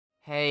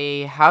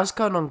Hey, how's it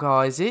going on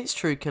guys? It's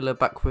TrueKiller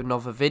back with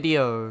another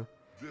video.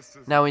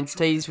 Now in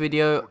today's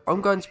video,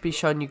 I'm going to be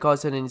showing you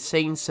guys an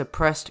insane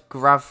suppressed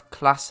Grav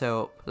class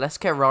setup. Let's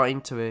get right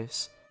into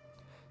this.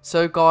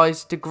 So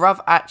guys, the Grav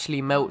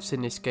actually melts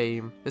in this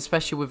game,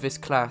 especially with this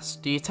class.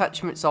 The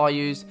attachments I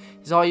used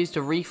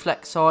a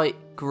reflex sight,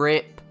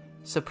 grip,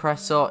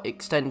 suppressor,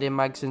 extending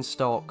mags and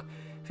stock.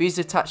 These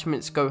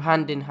attachments go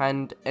hand in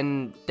hand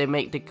and they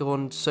make the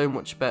gun so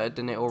much better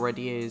than it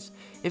already is.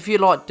 If you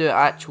like the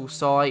actual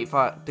sight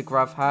that the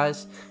Grav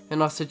has,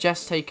 then I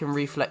suggest taking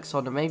reflex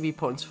on and maybe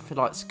putting something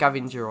like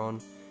scavenger on.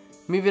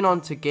 Moving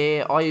on to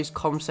gear, I use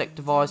comsec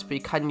device, but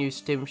you can use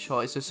stim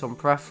shot, it's just on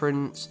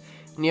preference.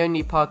 And the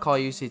only perk I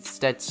use is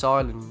dead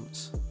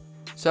silence.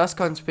 So that's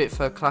going to be it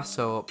for a class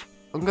setup.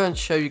 I'm going to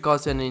show you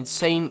guys an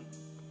insane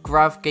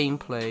Grav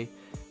gameplay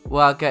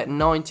where I get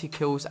 90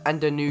 kills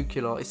and a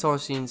nuclear. It's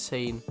honestly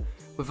insane.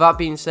 With that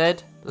being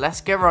said,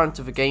 let's get right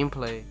into the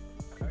gameplay.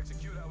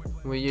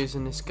 We're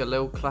using this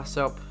Galil class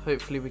up.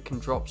 Hopefully we can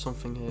drop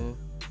something here.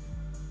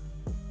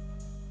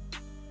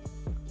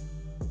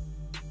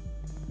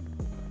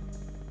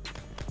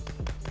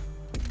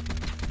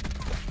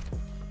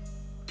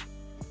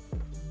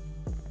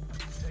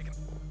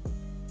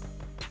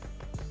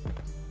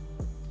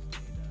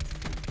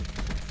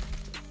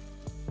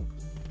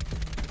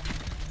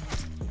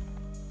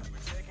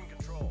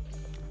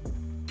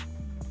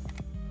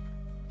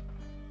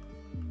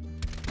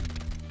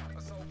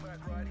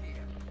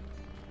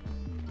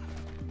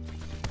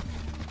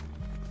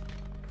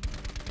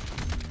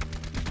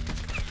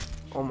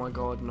 Oh my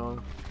god,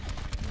 no.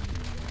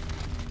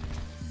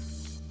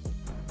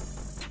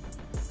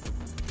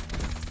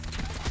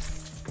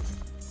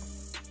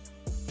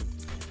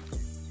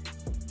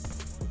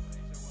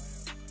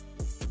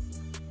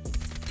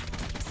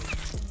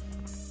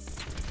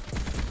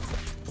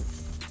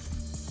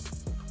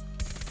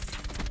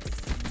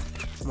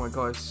 Oh my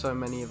god, so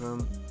many of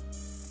them.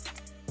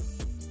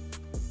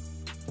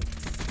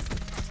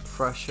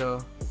 Fresher.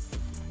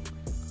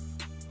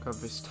 Grab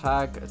this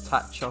tag,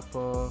 attack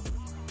chopper.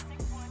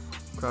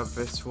 Grab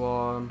this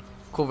one.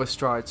 Call the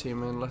strike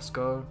team in, let's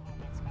go.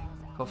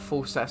 Got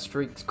full set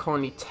streaks,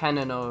 currently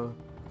 10-0.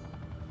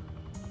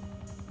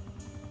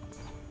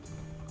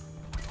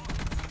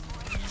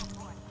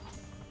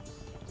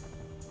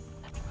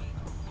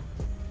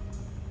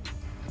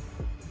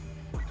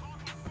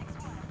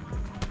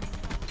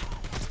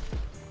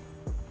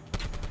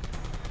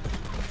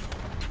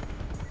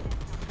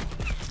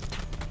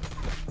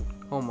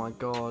 Oh my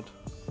god,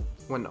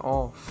 went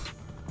off.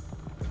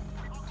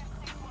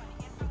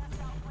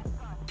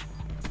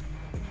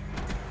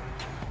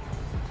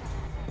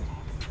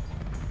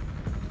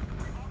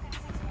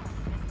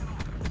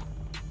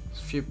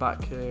 Few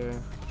back here.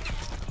 You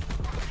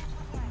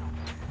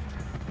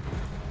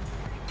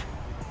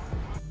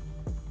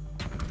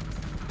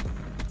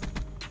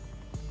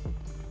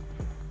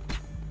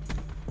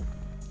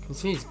can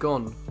see he's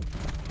gone.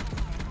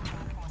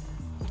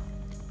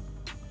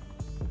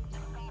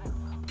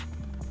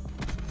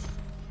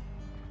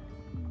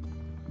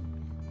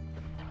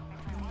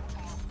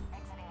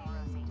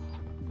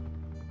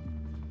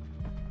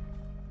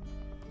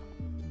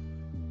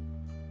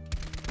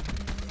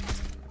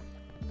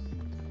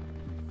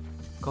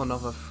 Got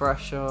another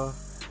fresher.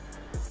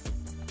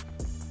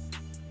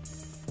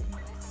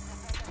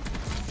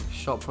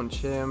 Shot punch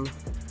him.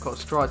 Got a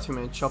strike team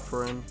and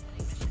chopper in.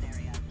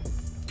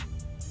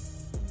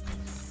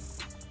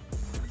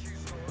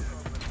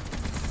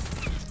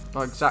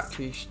 Not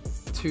exactly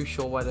too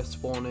sure where they're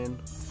spawning.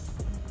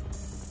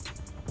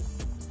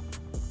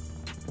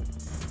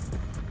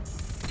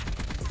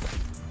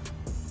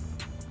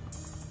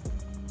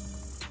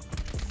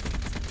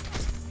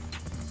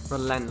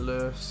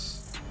 Relentless.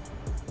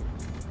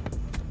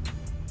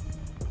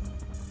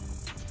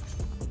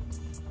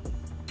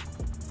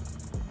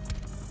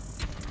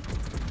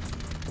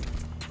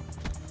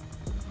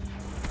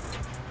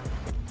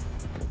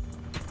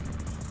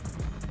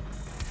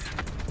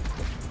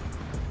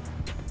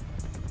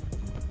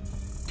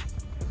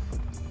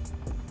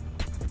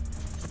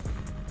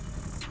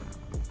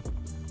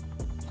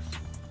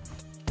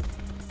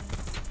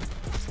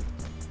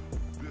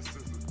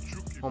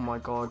 Oh my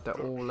god, they're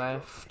all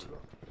left.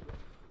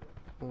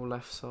 All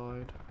left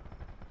side.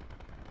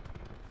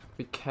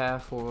 Be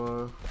careful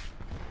though.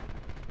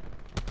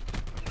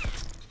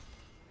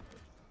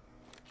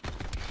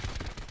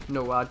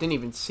 No, I didn't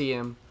even see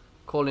him.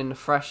 Calling the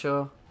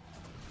fresher.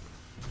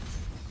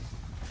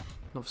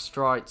 Another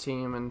strike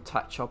team and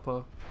attack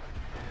chopper.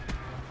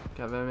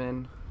 Get them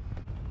in.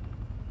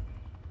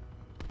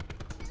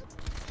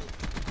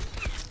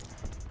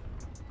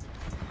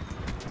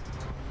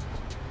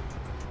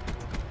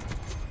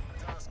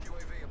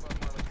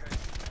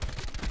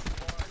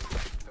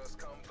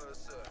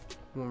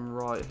 One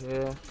right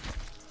here.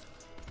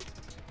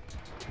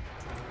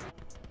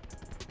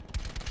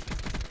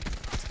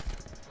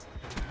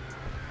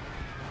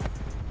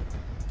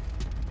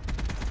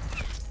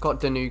 Got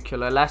the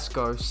nuclear. Let's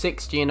go.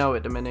 60-0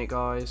 at the minute,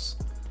 guys.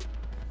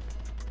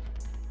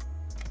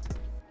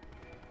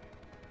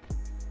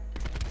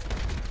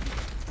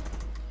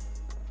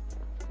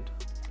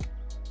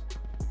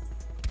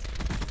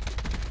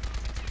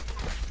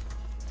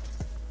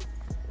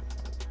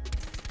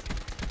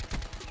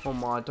 Oh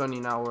my, I don't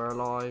even know we're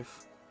alive.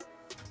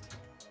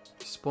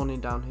 Spawning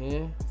down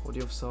here, or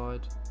the other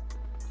side?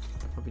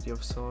 Probably the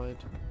other side.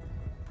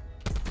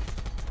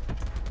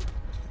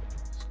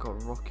 It's got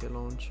a rocket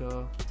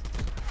launcher.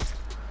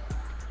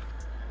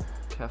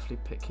 Carefully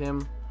pick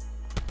him.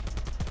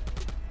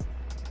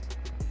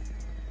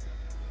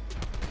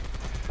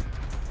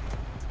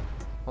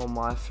 Oh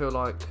my, I feel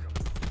like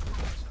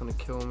it's gonna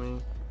kill me.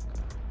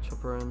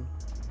 Chopper in.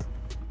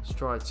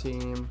 Strike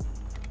team.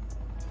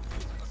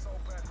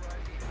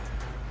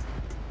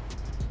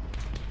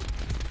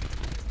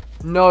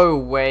 No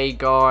way,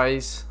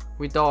 guys.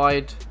 We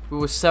died. We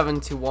were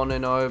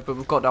 71-0, but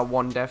we've got that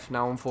one death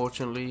now,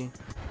 unfortunately.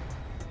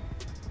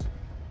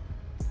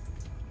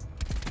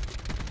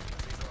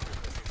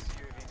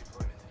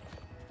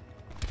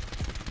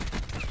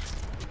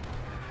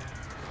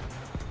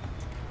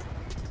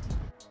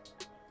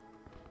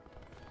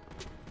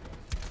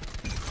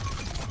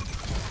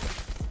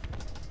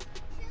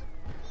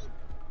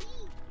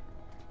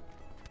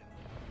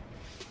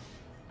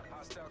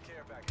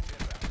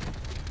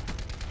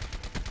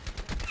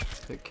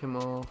 Pick him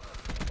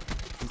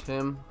off. And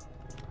him.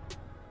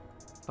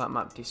 That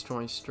map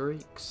destroys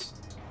streaks.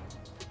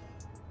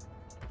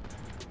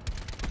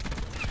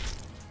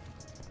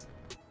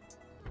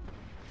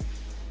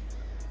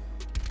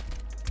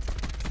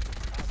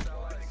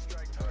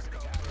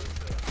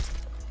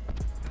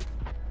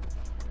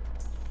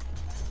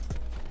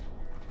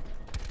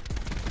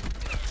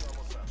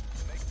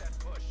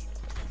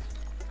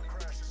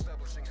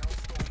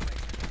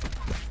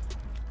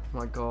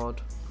 My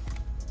god.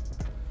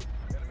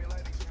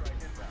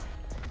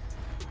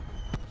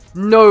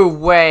 No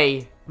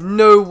way!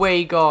 No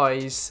way,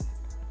 guys!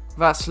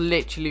 That's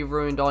literally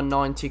ruined our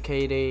 90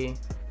 KD.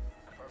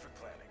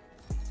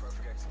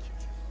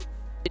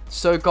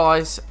 So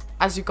guys,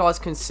 as you guys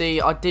can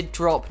see, I did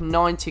drop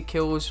 90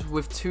 kills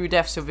with 2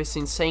 deaths of this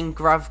insane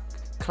Grav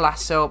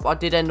class setup. I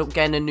did end up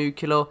getting a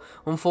nuclear.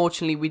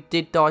 Unfortunately, we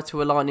did die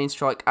to a lightning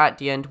strike at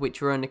the end,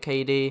 which ruined the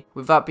KD.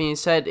 With that being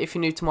said, if you're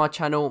new to my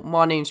channel,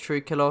 my name's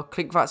TrueKiller.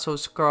 Click that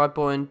subscribe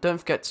button. Don't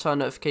forget to turn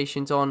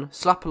notifications on.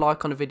 Slap a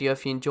like on the video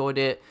if you enjoyed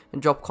it,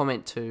 and drop a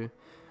comment too.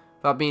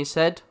 That being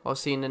said, I'll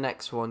see you in the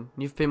next one.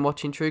 You've been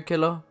watching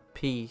TrueKiller.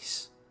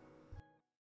 Peace.